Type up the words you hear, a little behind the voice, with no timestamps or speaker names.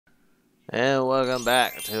And welcome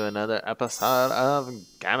back to another episode of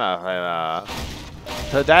Gamma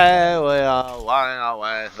FlaVR. Today we are walking our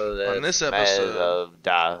way through On this this maze episode, of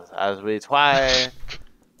death as we try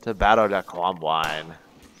to battle the Columbine.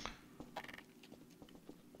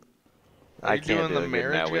 are I you can't doing do the a good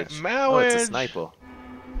marriage? marriage. Marriage. Oh, it's a sniper.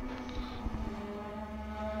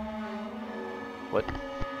 What?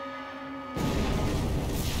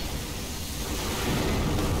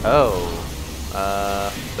 Oh,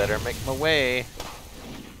 better make my way.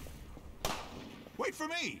 Wait for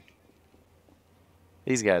me!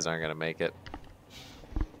 These guys aren't gonna make it.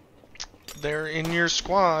 They're in your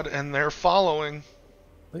squad and they're following.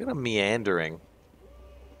 Look at them meandering.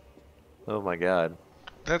 Oh my god.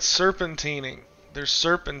 That's serpentining. They're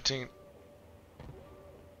serpentine.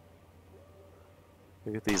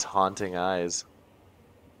 Look at these haunting eyes.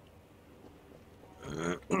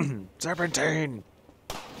 Serpentine!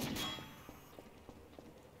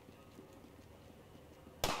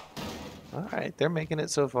 Alright, they're making it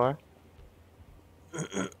so far.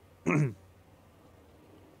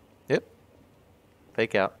 Yep.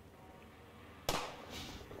 Fake out.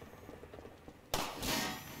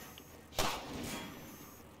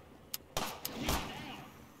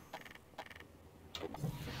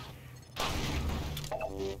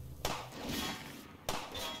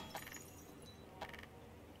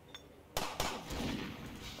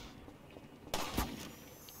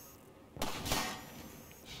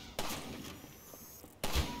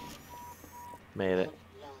 Made it.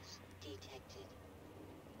 Loss detected.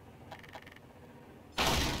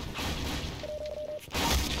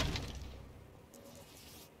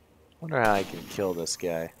 Wonder how I can kill this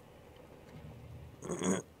guy.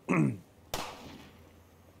 It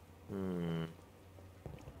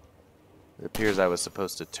appears I was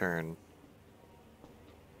supposed to turn.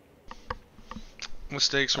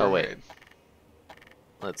 Mistakes were Oh, wait. made.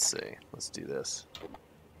 Let's see. Let's do this.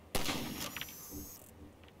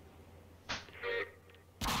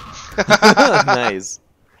 Nice.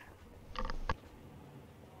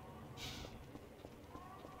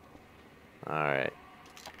 Alright.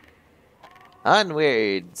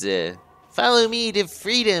 Onwards. Follow me to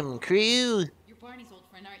freedom, crew. You're Barney's old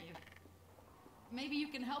friend, aren't you? Maybe you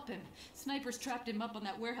can help him. Snipers trapped him up on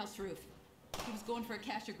that warehouse roof. He was going for a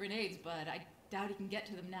cache of grenades, but I doubt he can get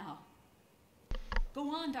to them now. Go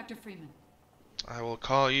on, Dr. Freeman. I will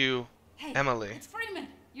call you Hey, Emily. it's Freeman.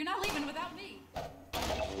 You're not leaving without me.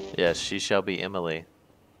 Yes, she shall be Emily.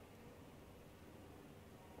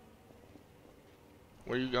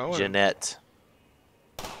 Where you going? Jeanette.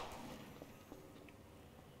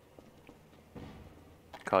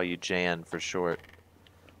 Call you Jan for short.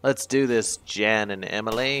 Let's do this, Jan and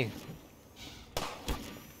Emily.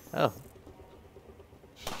 Oh.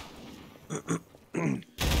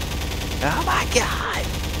 Oh my god!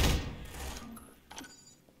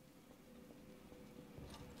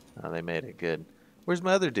 Oh, they made it good. Where's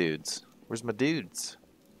my other dudes? Where's my dudes?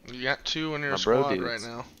 You got two in your My bro squad dudes. right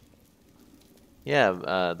now.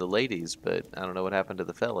 Yeah, the ladies, but I don't know what happened to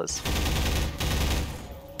the fellas.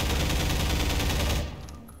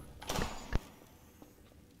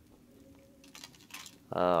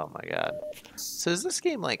 Oh my god. So is this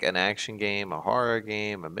game like an action game, a horror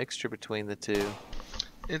game, a mixture between the two?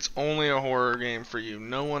 It's only a horror game for you.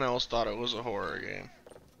 No one else thought it was a horror game.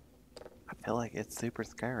 I feel like it's super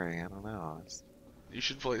scary. I don't know. You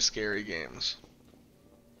should play scary games.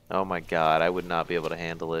 Oh my god, I would not be able to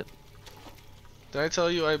handle it. Did I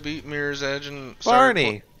tell you I beat Mirror's Edge and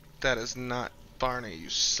Barney! That is not Barney, you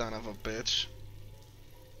son of a bitch.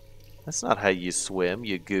 That's not how you swim,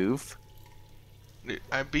 you goof.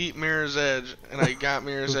 I beat Mirror's Edge and I got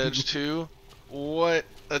Mirror's Edge 2. What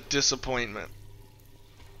a disappointment.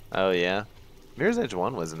 Oh yeah? Mirror's Edge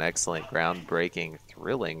 1 was an excellent, groundbreaking,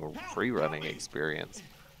 thrilling, free-running experience.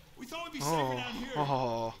 We thought we'd be safer down here.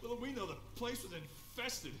 Oh. Little we know the place was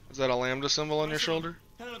infested. Is that a lambda symbol on your shoulder?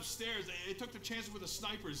 Headed upstairs. They took their chances with the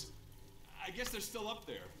snipers. I guess they're still up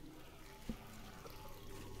there.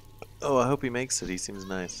 Oh, I hope he makes it. He seems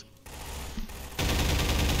nice.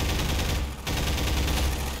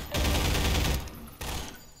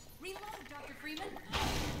 Reload, Dr. Freeman.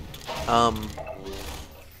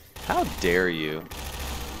 How dare you?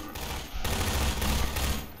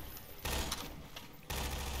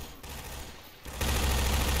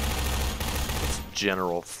 It's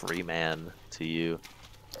General Freeman to you.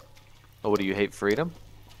 Oh, what do you hate freedom?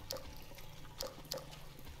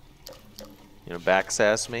 You know,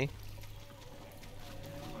 backsass me?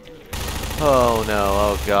 Oh no,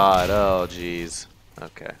 oh god, oh jeez.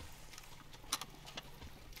 Okay.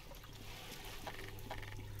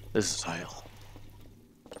 This is hell.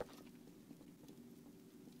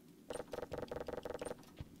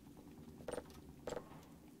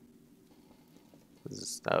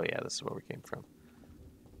 this? Oh yeah, this is where we came from.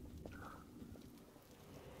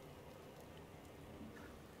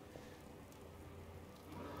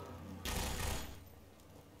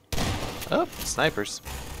 Oh, snipers.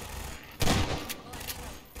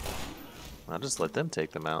 I'll just let them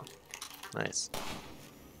take them out. Nice.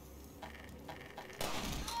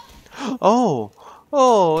 Oh!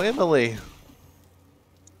 Oh, Emily!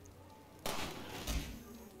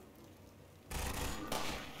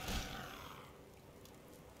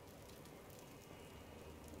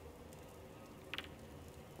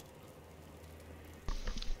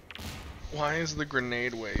 Why is the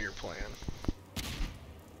grenade way your plan?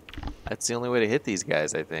 That's the only way to hit these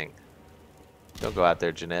guys, I think. Don't go out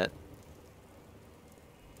there, Jeanette.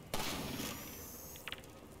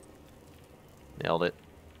 Nailed it.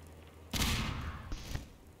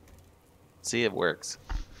 See, it works.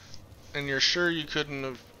 And you're sure you couldn't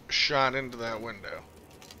have shot into that window?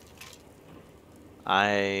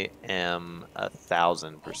 I am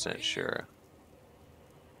 1,000% sure.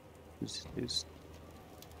 Who's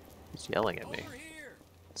yelling at me?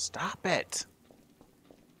 Stop it!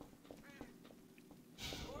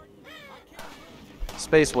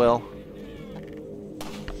 Space Will.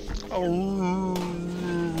 Oh.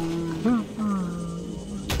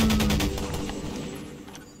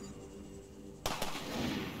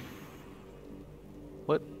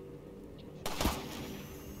 What?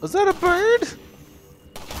 Was that a bird?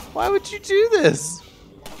 Why would you do this?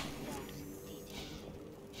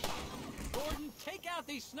 Gordon, take out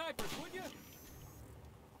these snipers, would you?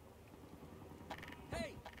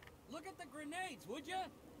 Hey, look at the grenades, would you?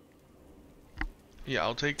 Yeah,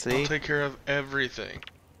 I'll take See? I'll take care of everything.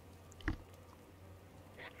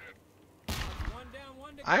 One down,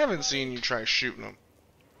 one to I go, haven't buddy. seen you try shooting them.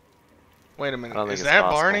 Wait a minute, don't think is it's that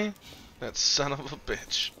possible. Barney? That son of a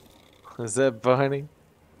bitch. Is that Barney?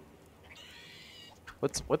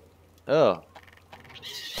 What? Oh.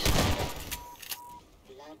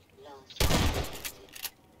 Blood loss detected.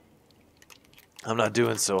 I'm not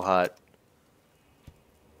doing so hot.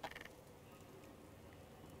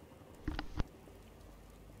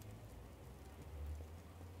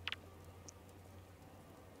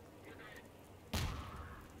 All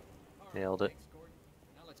right, Nailed it. thanks, Gordon.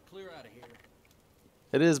 Now let's clear out of here.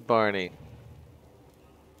 It is Barney.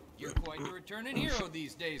 You're quite the returning hero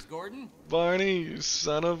these days, Gordon. Barney, you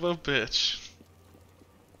son of a bitch.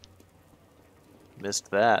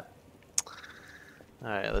 Missed that.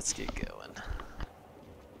 Alright, let's get going.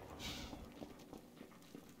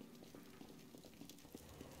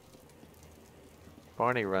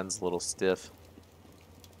 Barney runs a little stiff.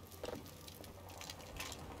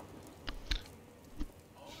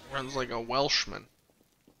 Runs like a Welshman.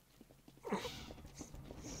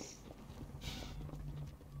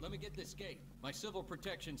 Let me get this gate. My civil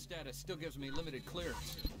protection status still gives me limited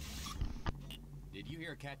clearance. Did you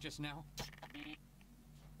hear a cat just now? That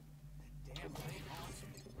damn thing haunts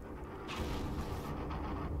me.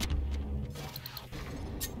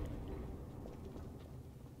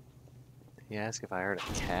 He asked if I heard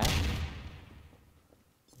a cat?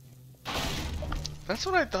 That's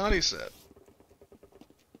what I thought he said.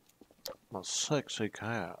 A sexy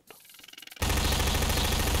cat.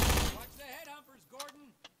 Watch the head humpers, Gordon.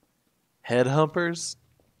 Head humpers?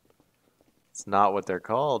 It's not what they're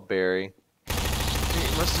called, Barry.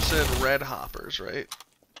 He must have said red hoppers, right?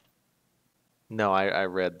 No, I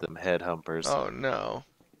read them head humpers. Oh no.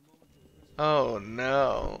 Oh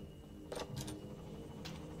no.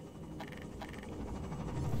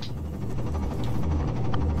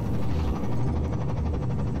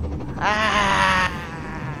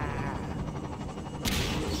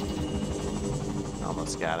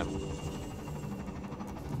 Almost got him.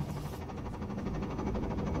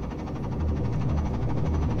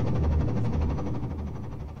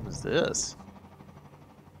 What is this?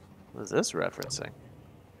 What is this referencing?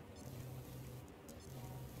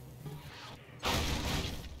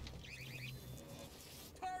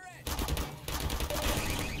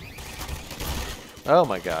 Oh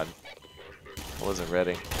my god. I wasn't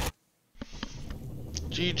ready.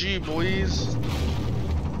 GG, boys.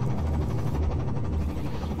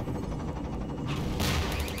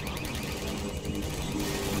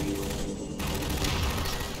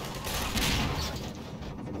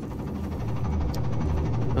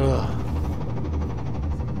 Ugh.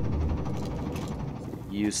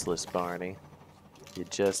 Useless, Barney. You're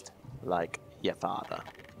just like your father.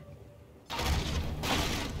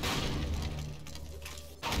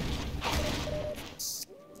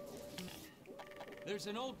 There's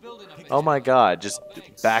an old building up Oh my ahead. god, just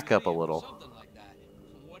Bank, back up a museum, little. Something like that.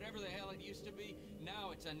 Whatever the hell it used to be,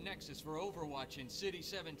 now it's a nexus for Overwatch in City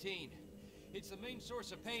 17. It's the main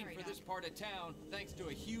source of pain Sorry, for Doc. this part of town, thanks to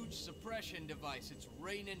a huge suppression device. It's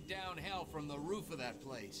raining down hell from the roof of that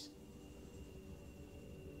place.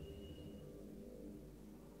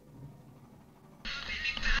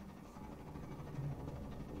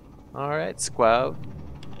 Alright, squad.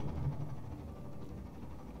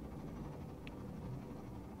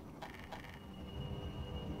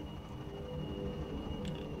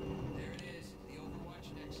 There it is, the Overwatch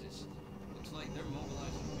Nexus. Looks like they're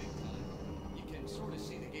mobilizing big time. You can sort of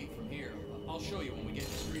see the gate from here. I'll show you when we get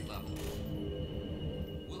to street level.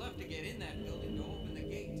 We'll have to get in that building to open the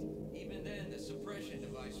gate. Even then, the suppression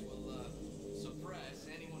device will, suppress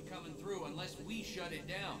anyone coming through unless we shut it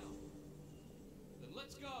down. Then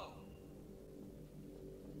let's go!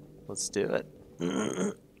 Let's do it.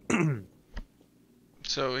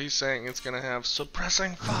 So he's saying it's gonna have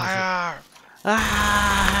suppressing fire.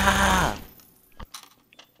 Ah!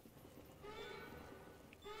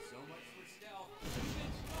 So much for stealth.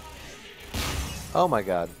 Oh my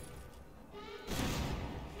god.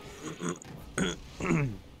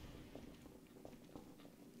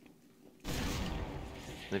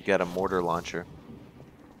 They've got a mortar launcher.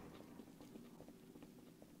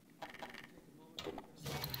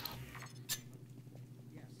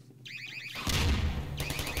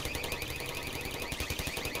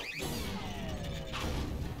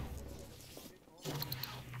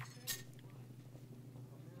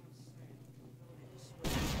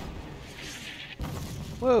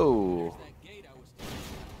 Whoa. That gate I was telling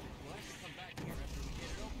you about. We'll have to come back here after we get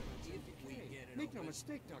it open. If we get it Make no open.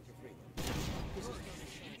 mistake, Dr. Freeman. This is not a We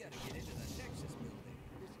science. gotta get into the Nexus building.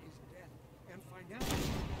 This is death and finality.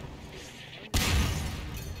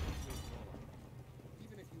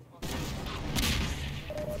 Even if you offer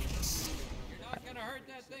You're not gonna hurt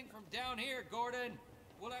that thing from down here, Gordon.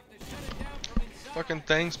 We'll have to shut it down from inside. Fucking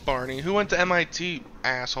thanks, Barney. Who went to MIT,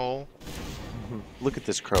 asshole? Look at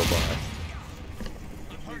this crowbar.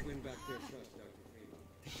 you win back their trust, Dr. Freeman.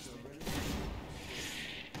 So ready?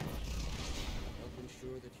 Help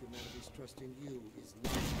ensure that humanity's trust in you is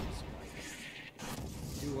not misguided.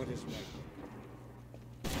 Do what is right.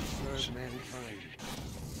 Serve mankind.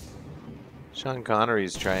 Sean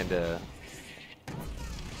Connery's trying to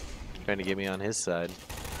get me on his side.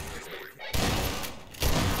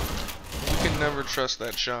 You can never trust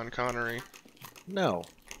that Sean Connery. No.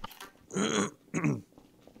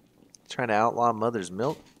 Trying to outlaw mother's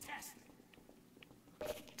milk?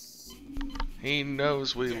 He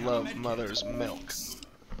knows we love mother's milk.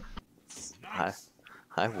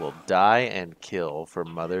 I will die and kill for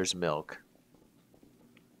mother's milk.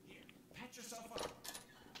 Patch yourself up.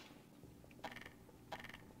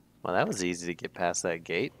 Well, that was easy to get past that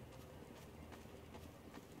gate.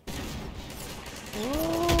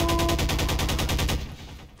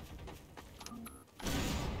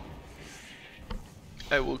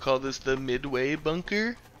 I will call this the Midway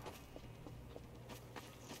Bunker.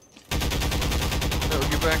 No,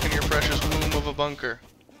 get back in your precious womb of a bunker.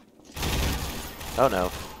 Oh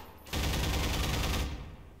no.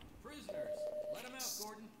 Prisoners, let them out,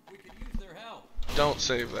 Gordon. We could use their help. Don't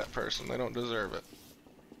save that person. They don't deserve it.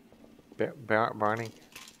 Barney?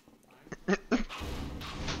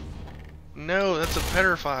 No, that's a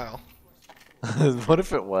pedophile. What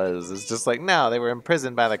if it was? It's just like, no, they were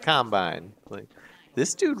imprisoned by the Combine. Like,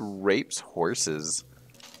 this dude rapes horses.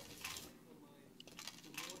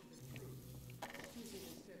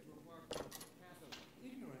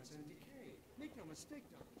 Ignorance and decay. Make no mistake,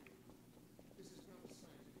 Dr. Freeman. This is not a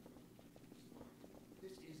scientific experiment.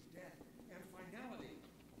 This is death and finality.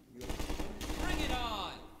 Bring it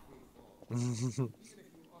on! Even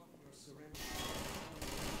if you offer your surrender.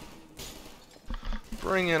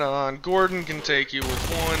 Bring it on. Gordon can take you with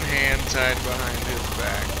one hand tied behind his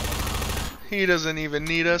back. He doesn't even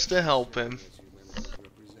need us to help him.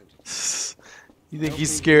 You think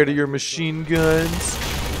he's scared of your machine guns?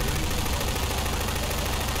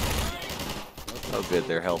 Oh good,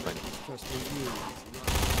 they're helping. Trust in you.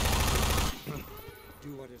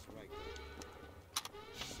 Do what is right.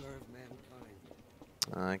 Serve mankind.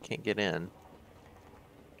 I can't get in.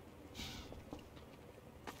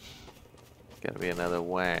 Gotta be another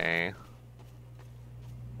way.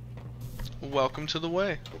 Welcome to the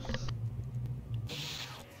way.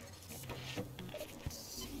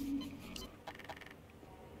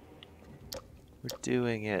 We're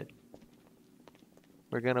doing it.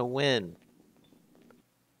 We're gonna win.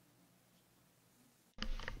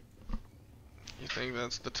 You think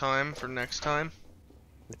that's the time for next time?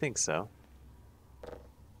 I think so.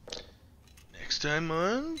 Next time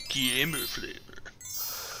on Gamer Flavor.